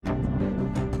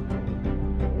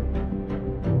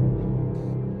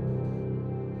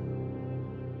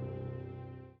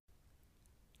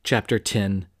Chapter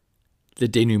 10, the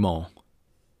Dénouement.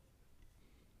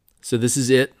 So this is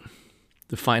it,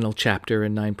 the final chapter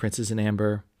in Nine Princes in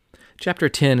Amber. Chapter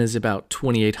 10 is about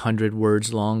 2,800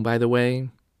 words long, by the way,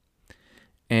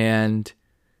 and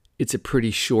it's a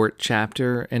pretty short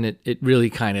chapter, and it really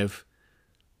kind of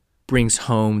brings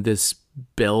home this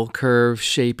bell curve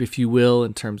shape, if you will,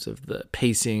 in terms of the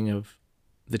pacing of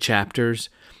the chapters.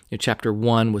 Chapter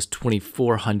 1 was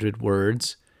 2,400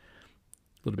 words,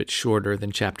 a little bit shorter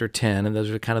than Chapter 10, and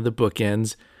those are kind of the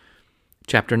bookends.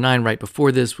 Chapter 9, right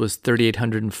before this, was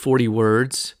 3,840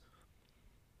 words.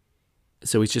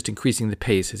 So he's just increasing the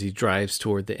pace as he drives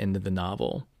toward the end of the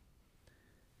novel.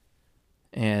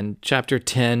 And Chapter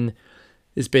 10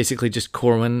 is basically just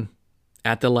Corwin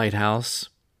at the lighthouse.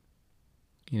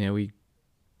 He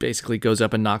basically goes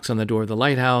up and knocks on the door of the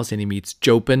lighthouse, and he meets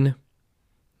Jopin.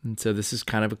 And so this is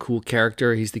kind of a cool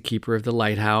character. He's the keeper of the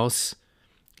lighthouse.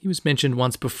 He was mentioned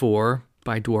once before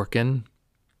by Dworkin.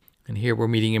 And here we're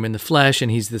meeting him in the flesh,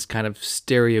 and he's this kind of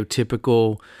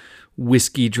stereotypical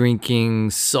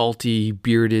whiskey-drinking, salty,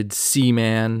 bearded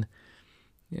seaman.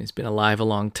 He's been alive a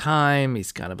long time.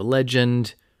 He's kind of a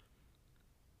legend.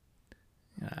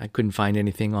 I couldn't find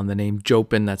anything on the name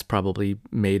Jopin. That's probably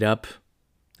made up.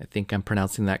 I think I'm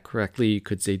pronouncing that correctly. You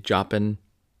could say Jopin.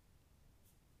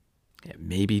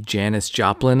 Maybe Janis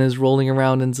Joplin is rolling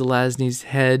around in Zelazny's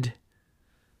head.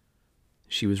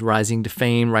 She was rising to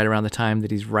fame right around the time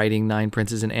that he's writing Nine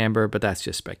Princes in Amber, but that's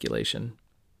just speculation.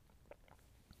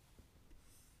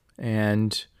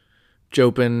 And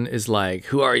Jopin is like,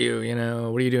 "Who are you?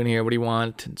 What are you doing here? What do you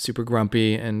want?" And super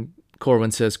grumpy. And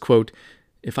Corwin says, quote,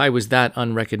 "If I was that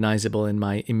unrecognizable in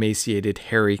my emaciated,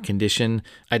 hairy condition,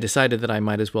 I decided that I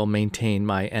might as well maintain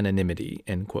my anonymity,"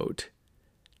 end quote.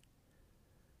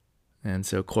 And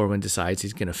so Corwin decides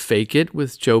he's going to fake it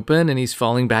with Jopin, and he's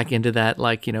falling back into that,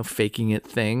 faking it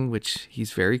thing, which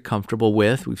he's very comfortable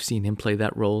with. We've seen him play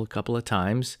that role a couple of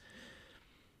times.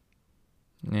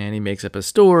 And he makes up a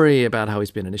story about how he's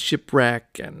been in a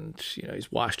shipwreck, and,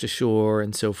 he's washed ashore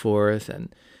and so forth. And,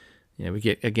 we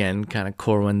get, again, kind of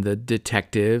Corwin the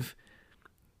detective.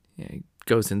 He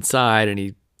goes inside, and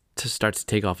he starts to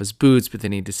take off his boots, but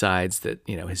then he decides that,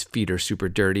 his feet are super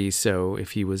dirty. So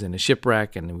if he was in a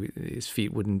shipwreck and his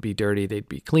feet wouldn't be dirty, they'd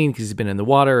be clean because he's been in the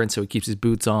water. And so he keeps his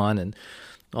boots on and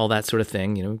all that sort of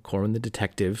thing. Corwin the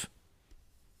detective.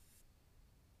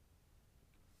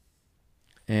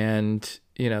 And,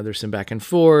 there's some back and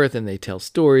forth, and they tell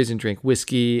stories and drink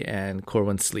whiskey, and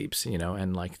Corwin sleeps,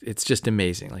 and it's just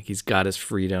amazing. He's got his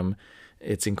freedom.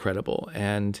 It's incredible.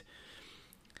 And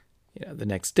the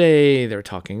next day, they're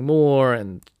talking more,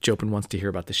 and Jopin wants to hear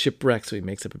about the shipwreck, so he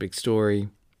makes up a big story.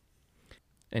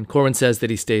 And Corwin says that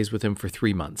he stays with him for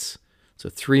 3 months. So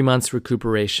 3 months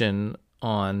recuperation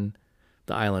on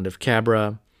the island of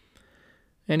Cabra.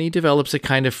 And he develops a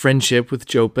kind of friendship with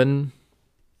Jopin.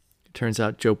 It turns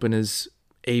out Jopin is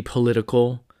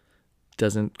apolitical,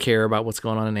 doesn't care about what's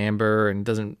going on in Amber, and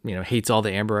doesn't, hates all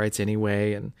the Amberites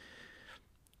anyway, and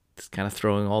is kind of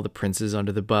throwing all the princes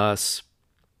under the bus.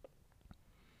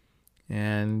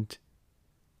 And,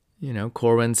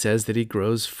 Corwin says that he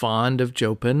grows fond of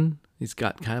Jopin. He's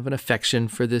got kind of an affection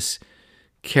for this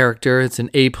character. It's an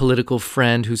apolitical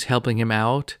friend who's helping him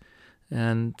out.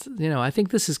 And, I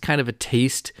think this is kind of a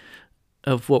taste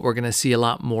of what we're going to see a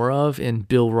lot more of in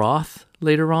Bill Roth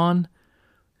later on.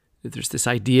 There's this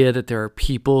idea that there are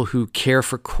people who care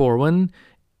for Corwin,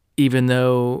 even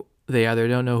though they either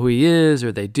don't know who he is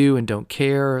or they do and don't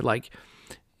care.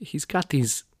 He's got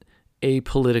these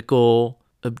apolitical,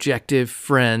 objective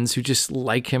friends who just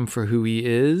like him for who he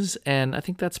is. And I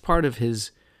think that's part of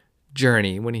his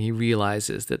journey when he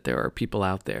realizes that there are people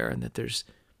out there and that there's,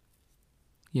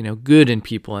 good in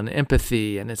people and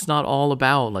empathy. And it's not all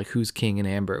about who's king in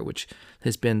Amber, which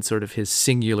has been sort of his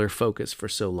singular focus for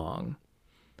so long.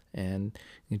 And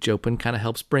Jopin kind of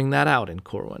helps bring that out in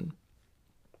Corwin.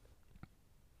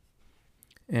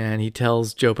 And he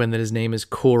tells Jopin that his name is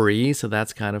Corey, so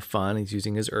that's kind of fun. He's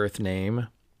using his Earth name.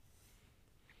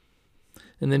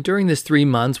 And then during this 3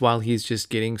 months, while he's just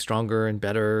getting stronger and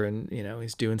better and,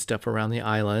 he's doing stuff around the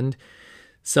island,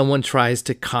 someone tries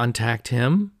to contact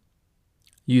him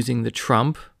using the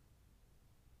trump.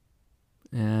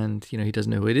 And, he doesn't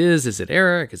know who it is. Is it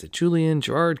Eric? Is it Julian,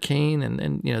 Gerard, Kane?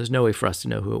 And there's no way for us to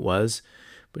know who it was.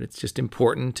 But it's just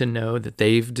important to know that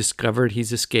they've discovered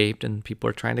he's escaped and people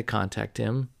are trying to contact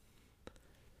him.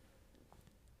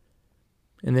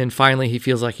 And then finally he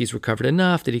feels like he's recovered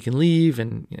enough that he can leave,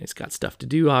 and he's got stuff to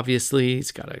do, obviously.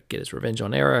 He's got to get his revenge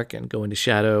on Eric and go into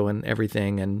Shadow and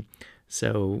everything. And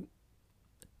so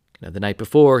the night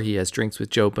before he has drinks with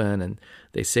Jopin and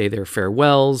they say their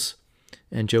farewells.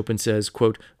 And Jopin says,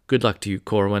 quote, Good luck to you,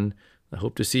 Corwin. I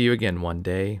hope to see you again one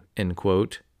day, end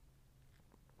quote.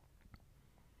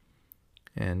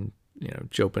 And,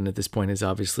 Jopin at this point has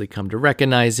obviously come to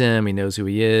recognize him. He knows who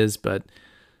he is, but,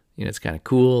 it's kind of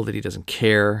cool that he doesn't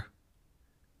care.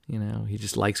 He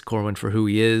just likes Corwin for who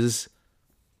he is.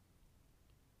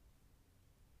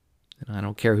 And I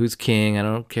don't care who's king. I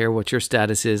don't care what your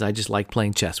status is. I just like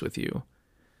playing chess with you.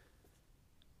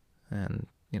 And,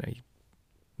 he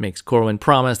makes Corwin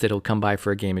promise that he'll come by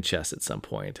for a game of chess at some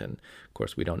point. And, of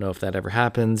course, we don't know if that ever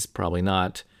happens. Probably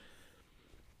not.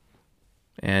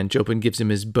 And Jopin gives him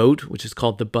his boat, which is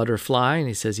called the Butterfly, and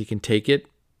he says he can take it,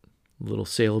 a little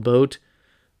sailboat.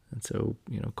 And so,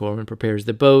 Corwin prepares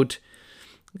the boat.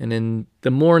 And in the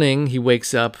morning, he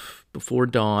wakes up before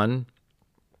dawn.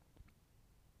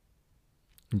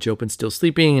 And Jopin's still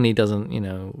sleeping, and he doesn't,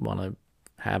 want to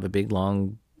have a big,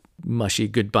 long, mushy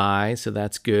goodbye, so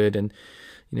that's good. And,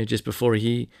 just before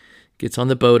he gets on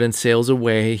the boat and sails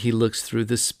away, he looks through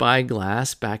the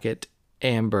spyglass back at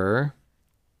Amber.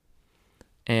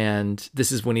 And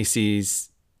this is when he sees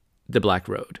the Black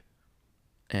Road.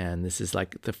 And this is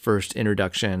like the first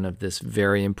introduction of this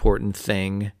very important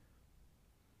thing.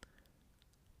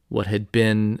 What had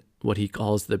been what he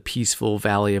calls the peaceful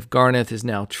Valley of Garneth is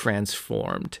now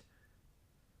transformed.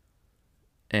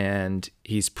 And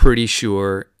he's pretty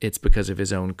sure it's because of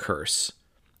his own curse.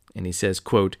 And he says,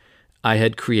 quote, I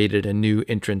had created a new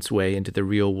entranceway into the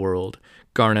real world.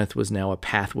 Garneth was now a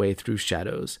pathway through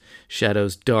shadows,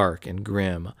 shadows dark and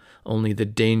grim. Only the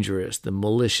dangerous, the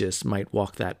malicious might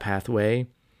walk that pathway.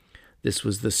 This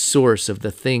was the source of the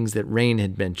things that Rain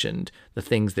had mentioned, the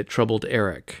things that troubled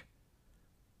Eric.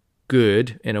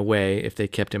 Good, in a way, if they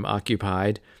kept him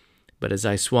occupied, but as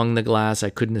I swung the glass, I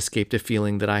couldn't escape the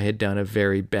feeling that I had done a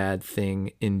very bad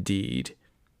thing indeed.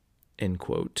 End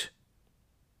quote.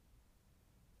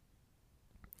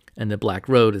 And the Black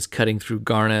Road is cutting through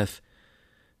Garneth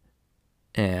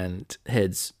and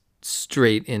heads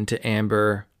straight into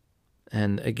Amber.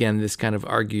 And again, this kind of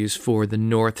argues for the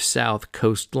north-south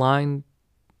coastline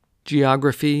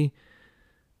geography,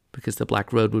 because the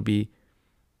Black Road would be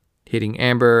hitting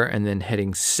Amber and then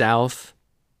heading south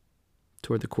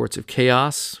toward the Courts of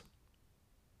Chaos.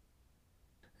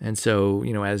 And so,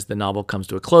 as the novel comes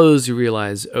to a close, you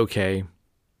realize, okay,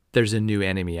 there's a new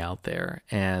enemy out there.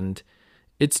 And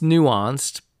it's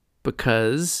nuanced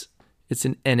because it's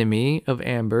an enemy of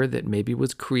Amber that maybe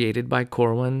was created by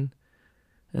Corwin.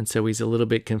 And so he's a little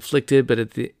bit conflicted, but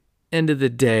at the end of the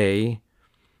day,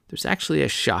 there's actually a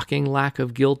shocking lack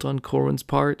of guilt on Corwin's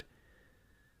part.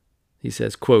 He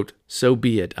says, quote, so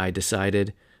be it, I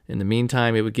decided. In the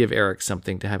meantime, it would give Eric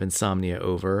something to have insomnia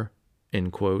over,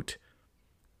 end quote.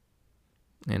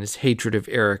 And his hatred of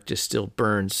Eric just still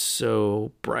burns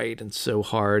so bright and so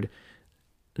hard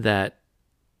that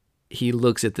he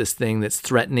looks at this thing that's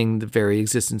threatening the very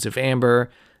existence of Amber,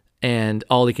 and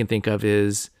all he can think of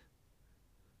is,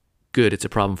 good, it's a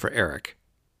problem for Eric.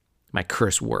 My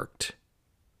curse worked.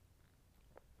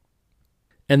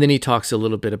 And then he talks a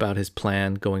little bit about his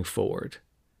plan going forward.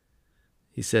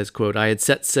 He says, quote, I had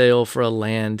set sail for a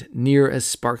land near as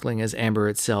sparkling as Amber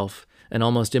itself, an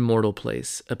almost immortal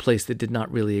place, a place that did not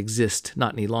really exist,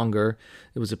 not any longer.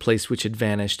 It was a place which had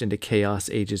vanished into chaos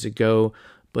ages ago,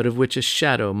 but of which a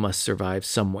shadow must survive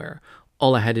somewhere.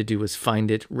 All I had to do was find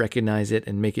it, recognize it,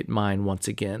 and make it mine once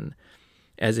again,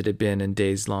 as it had been in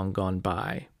days long gone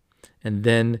by. And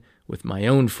then, with my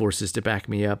own forces to back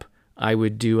me up, I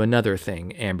would do another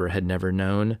thing Amber had never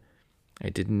known. I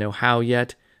didn't know how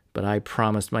yet, but I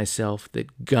promised myself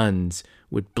that guns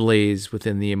would blaze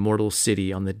within the immortal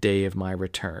city on the day of my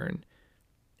return.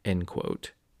 End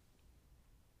quote.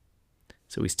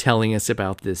 So he's telling us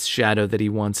about this shadow that he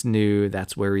once knew.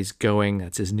 That's where he's going.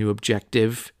 That's his new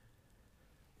objective.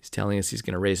 He's telling us he's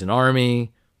going to raise an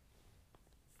army,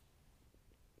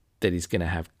 that he's going to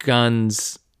have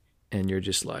guns, and you're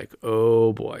just like,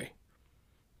 oh boy,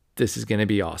 this is going to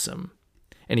be awesome.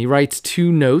 And he writes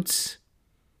 2 notes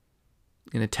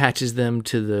and attaches them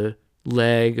to the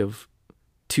leg of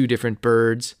 2 different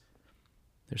birds.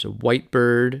 There's a white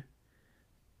bird,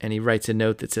 and he writes a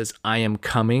note that says, I am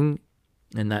coming,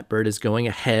 and that bird is going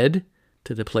ahead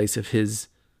to the place of his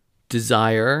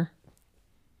desire.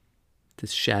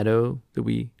 This shadow that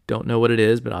we don't know what it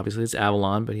is, but obviously it's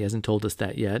Avalon, but he hasn't told us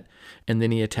that yet. And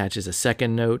then he attaches a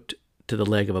second note to the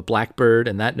leg of a blackbird,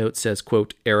 and that note says,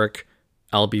 quote, Eric,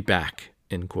 I'll be back,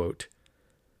 end quote.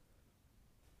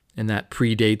 And that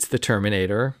predates the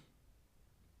Terminator.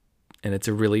 And it's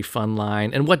a really fun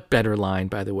line. And what better line,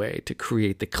 by the way, to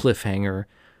create the cliffhanger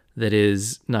that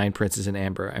is Nine Princes and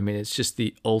Amber. I mean, it's just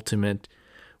the ultimate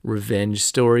revenge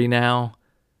story now.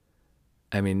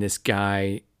 I mean, this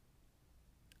guy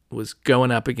was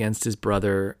going up against his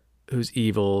brother, who's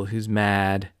evil, who's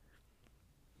mad.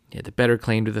 He had the better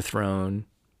claim to the throne,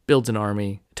 builds an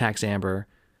army, attacks Amber,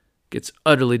 gets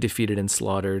utterly defeated and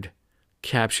slaughtered,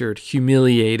 captured,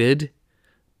 humiliated,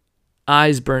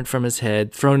 eyes burnt from his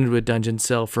head, thrown into a dungeon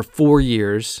cell for 4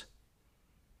 years,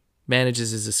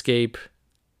 manages his escape,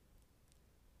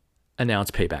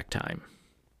 announce payback time.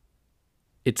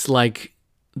 It's like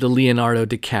the Leonardo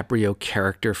DiCaprio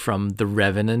character from The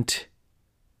Revenant.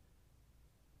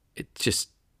 It's just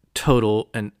total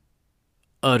and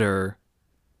utter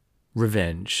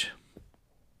revenge.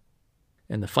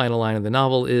 And the final line of the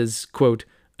novel is, quote,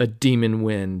 "A demon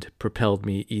wind propelled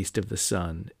me east of the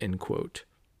sun," end quote.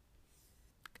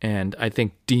 And I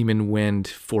think demon wind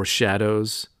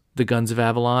foreshadows The Guns of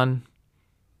Avalon,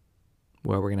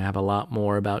 where we're going to have a lot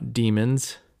more about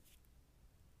demons.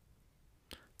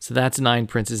 So that's Nine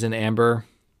Princes in Amber,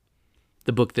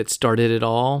 the book that started it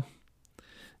all.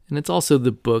 And it's also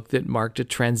the book that marked a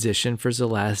transition for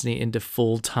Zelazny into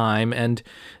full-time and,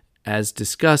 as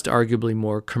discussed, arguably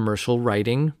more commercial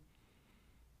writing.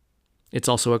 It's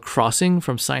also a crossing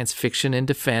from science fiction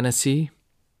into fantasy.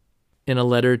 In a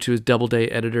letter to his Doubleday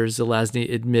editor,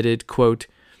 Zelazny admitted, quote,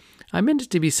 "I meant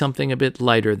it to be something a bit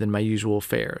lighter than my usual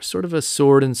fare, sort of a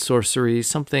sword and sorcery,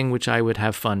 something which I would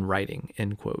have fun writing,"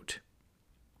 end quote.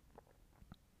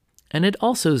 And it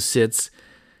also sits,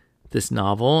 this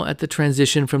novel, at the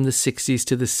transition from the 60s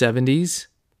to the 70s.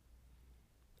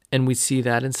 And we see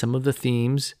that in some of the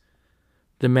themes.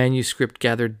 The manuscript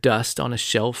gathered dust on a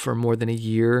shelf for more than a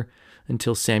year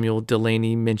until Samuel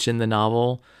Delany mentioned the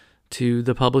novel to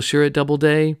the publisher at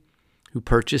Doubleday, who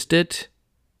purchased it.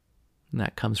 And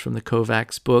that comes from the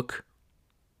Kovacs book.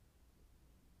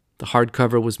 The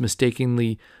hardcover was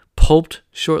mistakenly pulped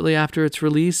shortly after its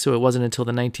release, so it wasn't until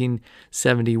the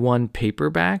 1971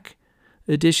 paperback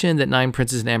edition that Nine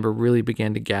Princes in Amber really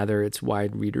began to gather its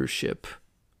wide readership.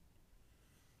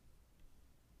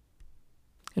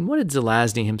 And what did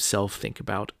Zelazny himself think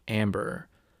about Amber?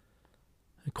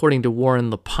 According to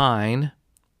Warren Lapine,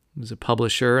 who's a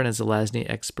publisher and a Zelazny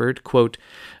expert, quote,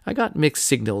 "I got mixed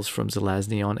signals from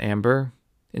Zelazny on Amber.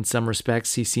 In some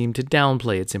respects, he seemed to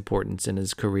downplay its importance in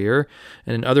his career,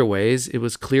 and in other ways, it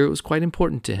was clear it was quite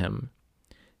important to him.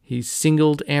 He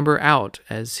singled Amber out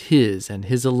as his and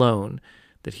his alone,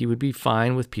 that he would be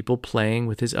fine with people playing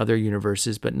with his other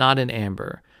universes, but not in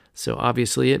Amber. So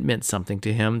obviously it meant something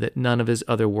to him that none of his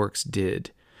other works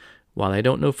did. While I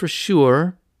don't know for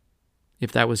sure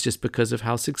if that was just because of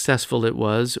how successful it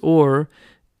was, or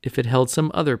if it held some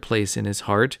other place in his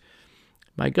heart,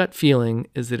 my gut feeling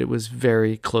is that it was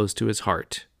very close to his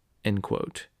heart," end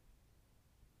quote.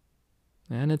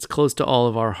 And it's close to all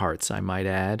of our hearts, I might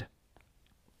add.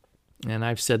 And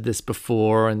I've said this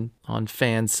before and on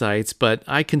fan sites, but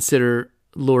I consider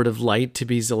Lord of Light to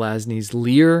be Zelazny's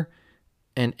Lear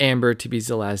and Amber to be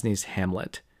Zelazny's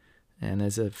Hamlet. And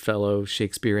as a fellow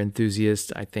Shakespeare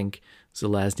enthusiast, I think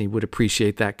Zelazny would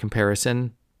appreciate that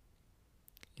comparison.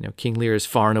 You know, King Lear is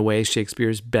far and away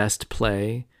Shakespeare's best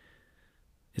play.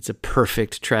 It's a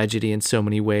perfect tragedy in so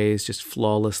many ways, just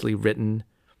flawlessly written.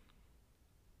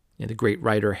 And the great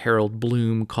writer Harold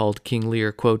Bloom called King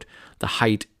Lear, quote, "the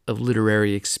height of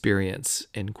literary experience,"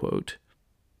 end quote.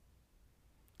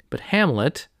 But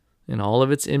Hamlet, in all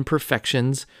of its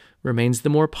imperfections, remains the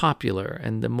more popular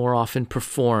and the more often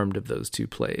performed of those two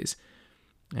plays.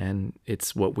 And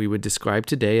it's what we would describe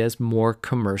today as more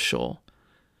commercial.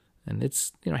 And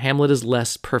it's, Hamlet is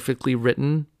less perfectly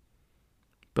written,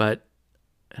 but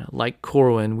like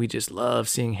Corwin, we just love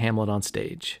seeing Hamlet on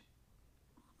stage.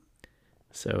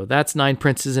 So that's Nine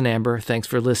Princes in Amber. Thanks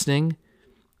for listening.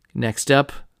 Next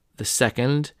up, the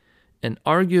second and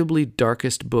arguably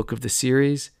darkest book of the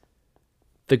series,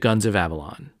 The Guns of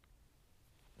Avalon.